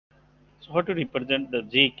So how to represent the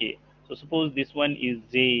JK? So suppose this one is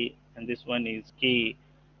J and this one is K,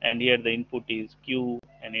 and here the input is Q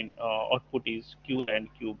and output is Q and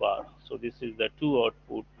Q bar. So this is the two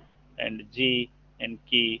output, and J and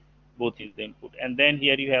K both is the input. And then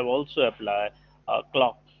here you have also apply a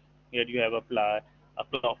clock. Here you have apply a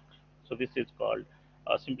clock. So this is called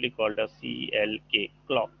simply called a CLK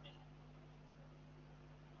clock.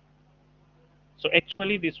 So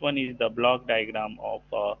actually, this one is the block diagram of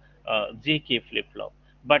JK flip flop.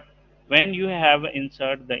 But when you have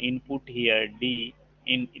insert the input here D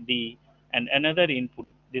in D and another input,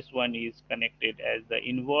 this one is connected as the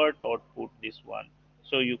invert output. This one,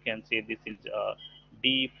 so you can say this is a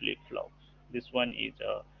D flip flop. This one is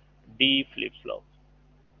a D flip flop.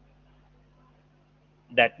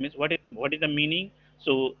 That means what is the meaning?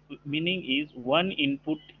 So meaning is one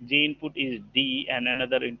input J input is D and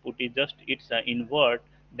another input is just its invert,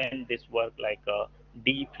 then this work like a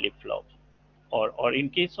D flip flop. Or in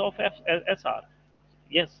case of SR,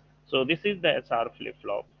 yes, so this is the SR flip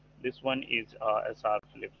flop. This one is SR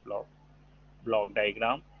flip flop block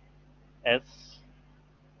diagram. S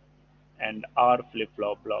and R flip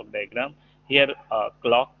flop block diagram. Here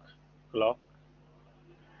clock,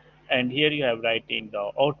 and here you have writing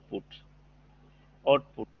the output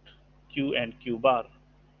Q and Q bar.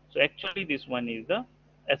 So actually this one is the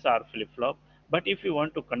SR flip flop. But if you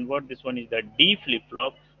want to convert, this one is the D flip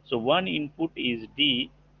flop. So one input is D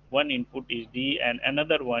and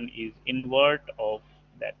another one is invert of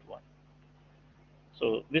that one.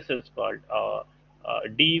 So this is called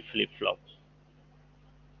D flip flop.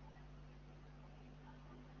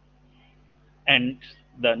 And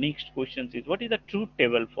the next question is, what is the truth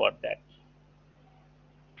table for that?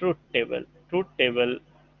 Truth table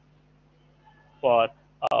for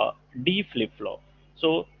D flip flop.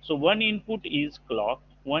 So one input is clock,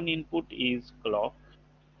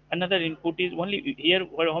 another input is only here.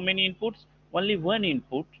 How many inputs? Only one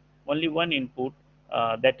input,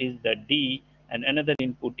 that is the D, and another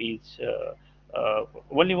input is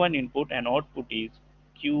only one input, and output is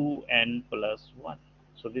Qn plus 1.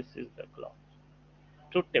 So this is the clock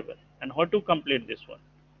truth table. And how to complete this one?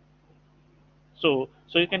 So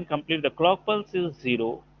you can complete the clock pulse is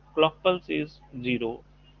 0, clock pulse is 0.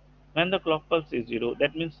 When the clock pulse is 0,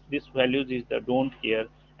 that means this values is the don't care,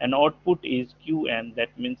 and output is Qn,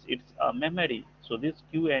 that means it's a memory. So this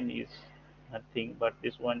Qn is nothing but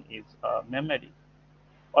this one is a memory.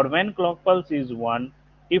 Or when clock pulse is 1,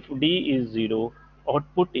 if D is 0,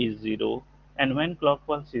 output is 0, and when clock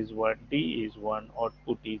pulse is 1, D is 1,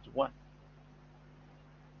 output is 1.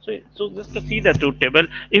 So just to see the truth table,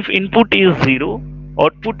 if input is 0,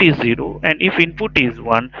 output is 0, and if input is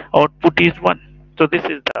 1, output is 1. So this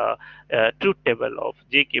is the truth table of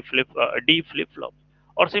D flip flop.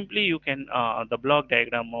 Or simply you can, the block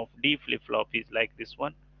diagram of D flip flop is like this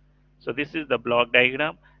one. So this is the block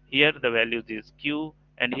diagram. Here the values is Q,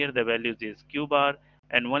 and here the values is Q bar,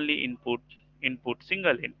 and only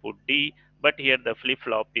single input D, but here the flip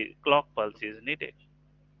flop clock pulse is needed.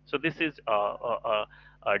 So this is a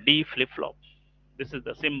D flip flop. This is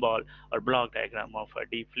the symbol or block diagram of a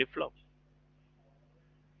D flip flop.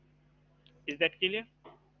 Is that clear?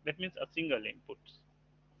 That means a single input.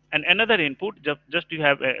 And another input, just you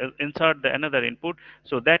have insert the another input.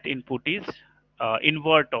 So that input is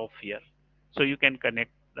invert of here. So you can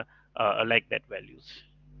connect like that values.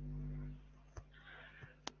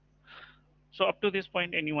 So up to this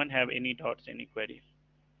point, anyone have any thoughts, any query?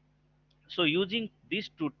 So using this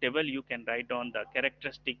truth table, you can write down the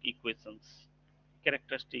characteristic equations,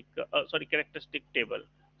 characteristic table.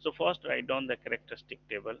 So first write down the characteristic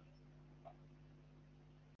table.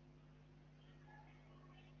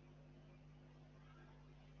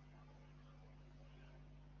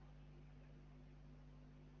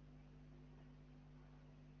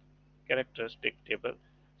 Characteristic table.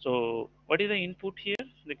 So what is the input here?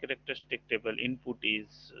 The characteristic table input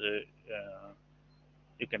is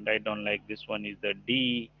you can write down like this one is the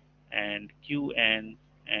D and Qn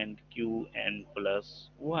and Qn plus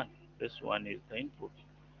 1. This one is the input.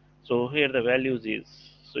 So here the values is,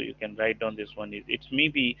 so you can write down this one is, it's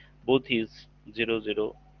maybe both is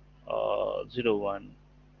 00, 01,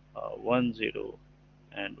 10,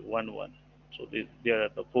 and 11. So there are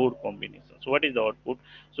the four combinations. So what is the output?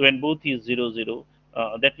 So when both is 00,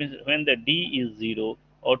 that means when the D is 0,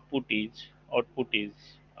 output is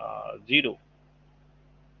 0.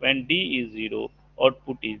 When D is 0,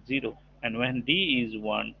 output is 0. And when D is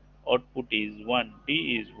 1, output is 1.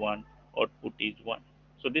 D is 1, output is 1.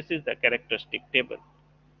 So this is the characteristic table.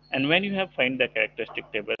 And when you have find the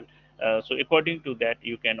characteristic table, so according to that,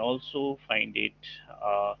 you can also find it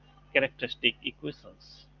characteristic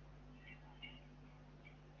equations.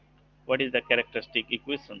 What is the characteristic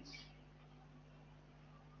equations?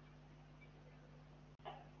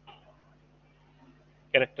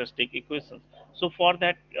 Characteristic equations. So for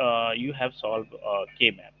that, you have solved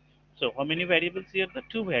K map. So how many variables here? The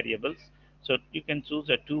two variables. So you can choose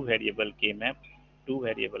a two variable K map, two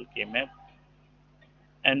variable K map.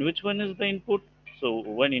 And which one is the input? So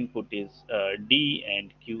one input is D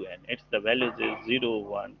and Qn. It's the values is 0,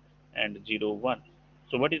 1 and 0, 1.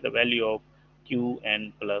 So what is the value of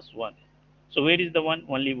Qn plus 1? So where is the 1?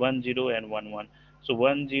 Only 1, 0 and 1, 1. So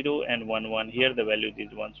 1, 0 and 1, 1. Here the value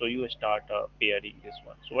is 1. So you start pairing this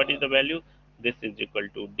one. So what is the value? This is equal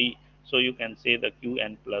to D. So you can say the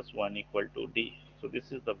Qn plus 1 equal to D. So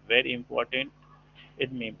this is the very important.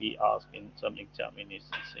 It may be asked in some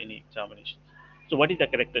examinations, any examination. So what is the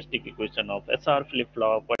characteristic equation of SR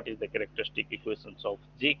flip-flop? What is the characteristic equations of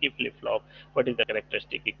JK flip-flop? What is the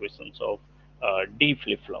characteristic equations of D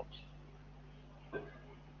flip-flop?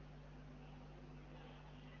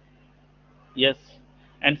 Yes,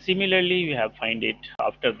 and similarly we have find it.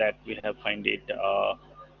 After that we have find it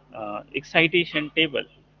excitation table.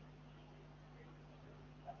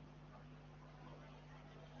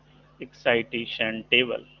 Excitation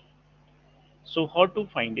table. So how to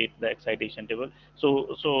find it, the excitation table?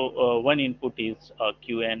 So one input is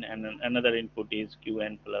Qn and another input is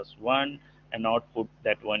Qn plus 1, and output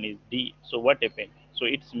that one is D. So what happened? So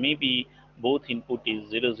it's maybe both input is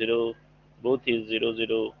 0 0, both is 0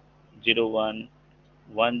 0, 0 1,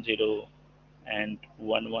 1 0, and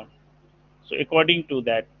 1 1. So according to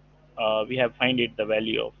that, we have find it the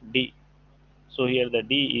value of D. So here the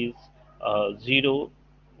D is 0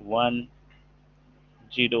 1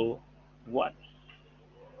 0 1.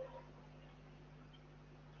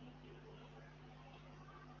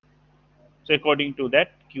 So according to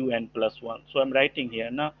that, Qn plus 1. So I'm writing here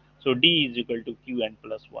now. So D is equal to Qn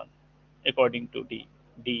plus 1. According to D,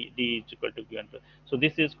 D is equal to Qn plus. So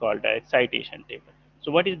this is called the excitation table.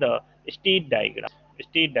 So what is the state diagram?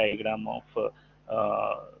 State diagram of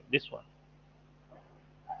this one.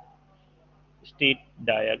 State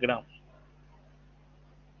diagram.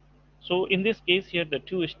 So in this case here, the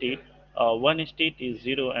two state, one state is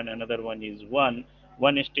 0 and another one is 1.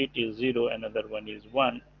 One state is 0, another one is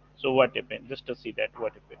 1. So what happened? Just to see that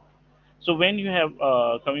what happened. So when you have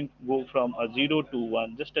coming go from a 0 to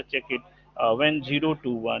 1, just to check it, when 0 to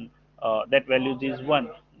 1, that value is 1.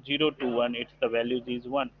 0 to 1, it's the value is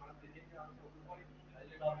 1.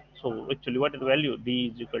 So actually what is the value?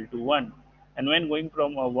 D is equal to 1. And when going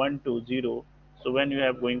from a 1 to 0, so when you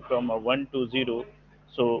have going from a 1 to 0,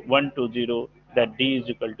 so 1 to 0, that D is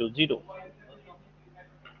equal to 0.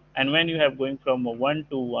 And when you have going from a 1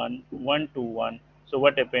 to 1, 1 to 1, so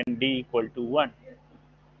what happened? D equal to 1.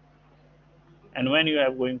 And when you are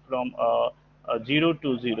going from 0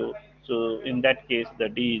 to 0, so in that case the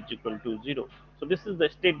D is equal to 0. So this is the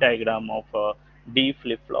state diagram of D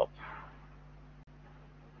flip-flop.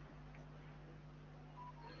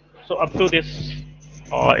 So up to this,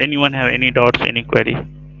 anyone have any doubts, any query?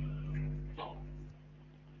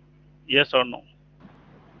 Yes or no?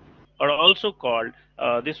 Or also called,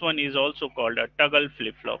 this one is also called a toggle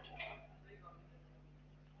flip-flop.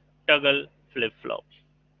 Toggle flip-flop.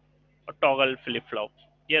 A toggle flip-flop.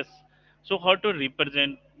 Yes. So how to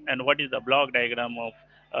represent and what is the block diagram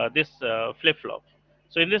of this flip-flop?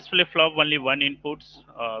 So in this flip-flop, only one inputs.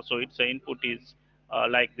 So its input is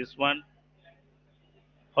like this one.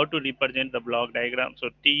 How to represent the block diagram? So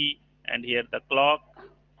T and here the clock.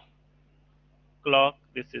 Clock.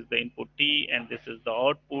 This is the input T and this is the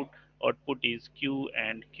output. Output is Q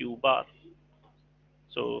and Q bar.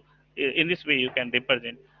 So in this way you can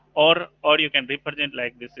represent, or you can represent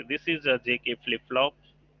like this. This is a JK flip-flop.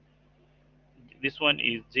 This one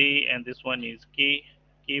is J and this one is K.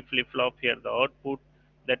 K flip-flop here the output.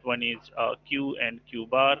 That one is Q and Q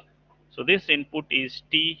bar. So this input is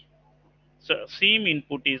T. So same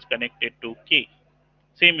input is connected to K.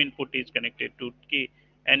 Same input is connected to K.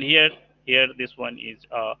 And here this one is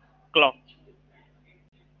clock.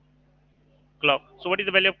 Clock. So what is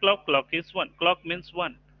the value of clock? Clock is 1. Clock means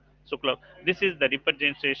 1. So clock. This is the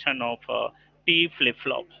representation of T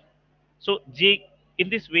flip-flop. So J, in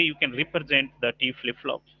this way you can represent the T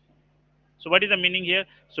flip-flop. So what is the meaning here?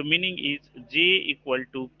 So meaning is J equal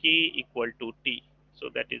to K equal to T. So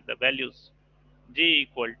that is the values. J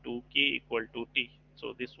equal to K equal to T.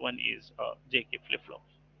 So this one is JK flip-flop.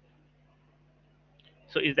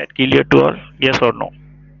 So is that clear to all? Yes or no?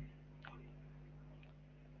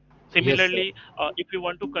 Yes, sir. Similarly, if you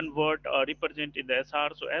want to convert represent in the SR,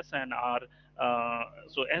 so S and R,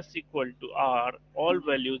 so S equal to R, all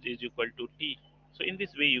values is equal to T. So in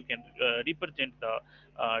this way you can represent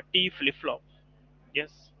the T flip-flop. Yes.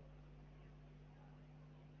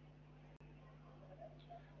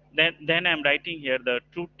 Then I'm writing here the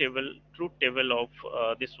truth table of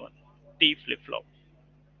this one, T flip flop,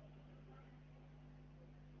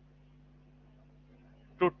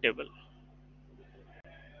 truth table.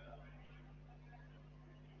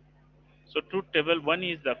 So truth table, one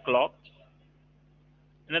is the clock,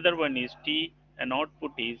 another one is T, and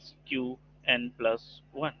output is Q n plus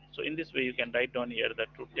 1. So in this way you can write down here the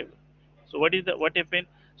truth table. So what happened?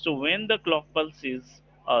 So when the clock pulse is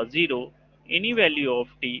 0, any value of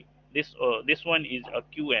T, this one is a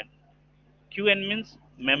Qn. Qn means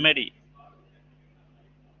memory,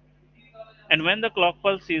 and when the clock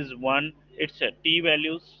pulse is 1, it's a T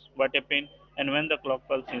values what happened, and when the clock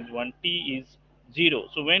pulse is 1, T is 0.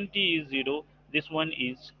 So when T is 0, this one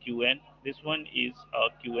is Qn, this one is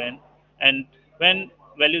Qn, and when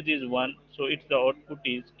values is 1, so it's the output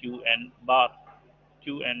is Qn bar,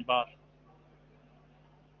 Qn bar.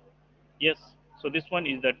 Yes, so this one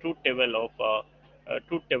is the truth table of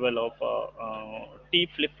T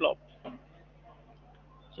flip flop.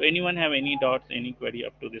 So anyone have any doubts, any query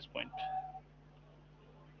up to this point?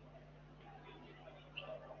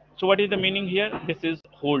 So what is the meaning here? This is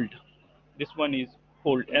hold. This one is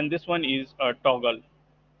hold, and this one is a toggle.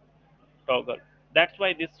 That's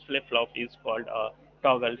why this flip flop is called a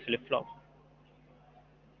toggle flip flop.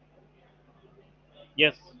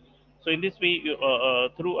 Yes. So in this way,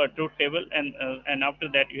 through a truth table, and after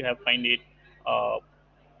that you have find it uh,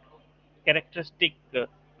 characteristic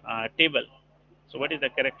table. So what is the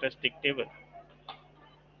characteristic table?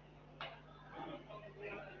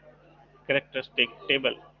 Characteristic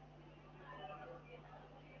table.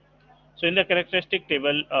 So in the characteristic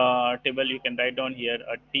table you can write down here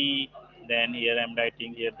a T. Then here I'm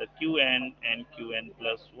writing here the Qn and Qn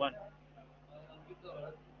plus 1.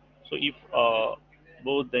 So if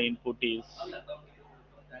both the input is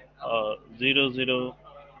 0 0,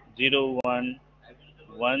 0 1,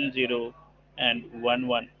 1 0, and 1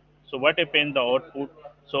 1, so what happened the output?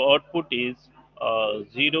 So output is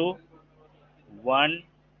 0 1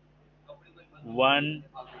 1,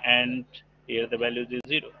 and here the values is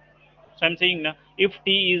 0. So I'm saying now, if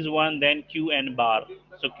T is 1, then Qn bar.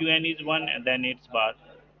 So Qn is 1, and then it's bar.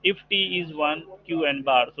 If T is 1, Qn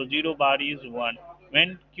bar. So 0 bar is 1.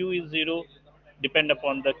 When Q is 0, depend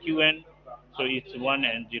upon the Qn. So it's 1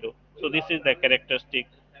 and 0. So this is the characteristic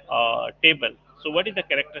table. So what is the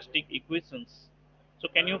characteristic equations? So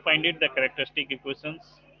can you find it the characteristic equations?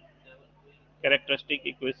 Characteristic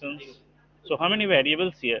equations. So how many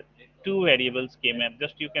variables here? Two variables K map.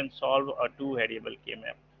 Just you can solve a two variable K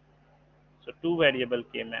map. So two variable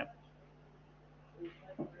K map,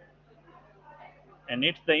 and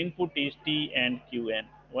it's the input is T and Qn.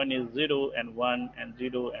 One is 0 and 1, and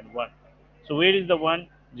 0 and 1. So where is the 1?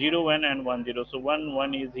 0 1 and 1 0. So 1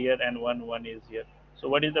 1 is here and 1 1 is here. So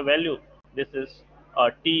what is the value? This is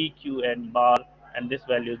T Qn bar, and this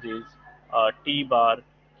value is T bar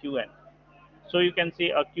Qn. So you can say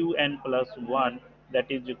a Qn plus 1, that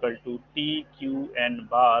is equal to T Qn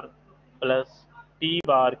bar plus T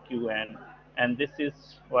bar Qn, and this is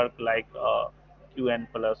work like Qn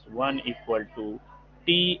plus 1 equal to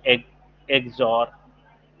T XOR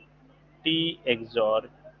T XOR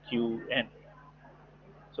Qn.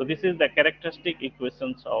 So this is the characteristic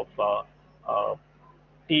equations of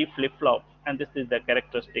T flip flop, and this is the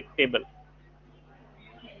characteristic table.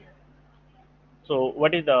 So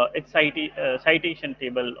what is the citation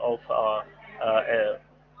table of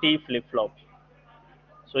T flip flop?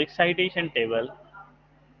 So excitation table,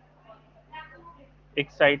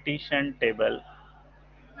 excitation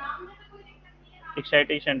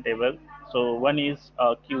table. So one is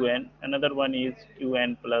Qn, another one is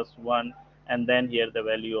Qn plus 1, and then here the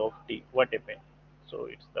value of T. What happened? So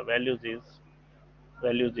it's the values is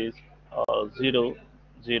 0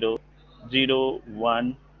 0 0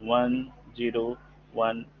 1 1 0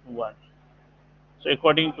 1 1. So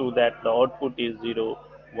according to that, the output is 0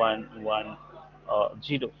 1 1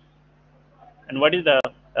 0. And what is the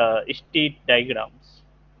state diagrams?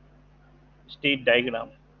 State diagram.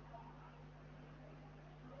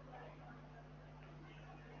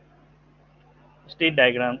 State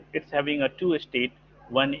diagram. It's having a two state.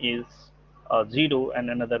 One is 0, and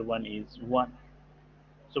another one is 1.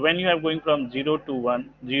 So when you are going from 0 to 1,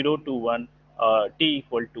 0 to 1, t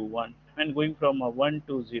equal to 1. When going from 1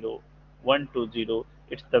 to 0, 1 to 0,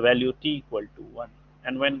 it's the value t equal to 1.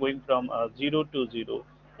 And when going from 0 to 0,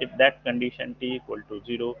 if that condition t equal to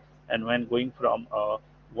 0, and when going from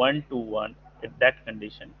 1 to 1, if that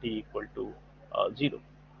condition t equal to 0.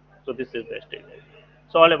 So this is the state.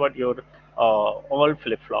 It's all about your all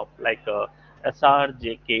flip flop like SR,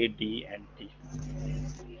 JK, D, and T.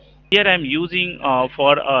 Here I am using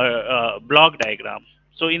for a block diagram.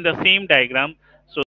 So in the same diagram,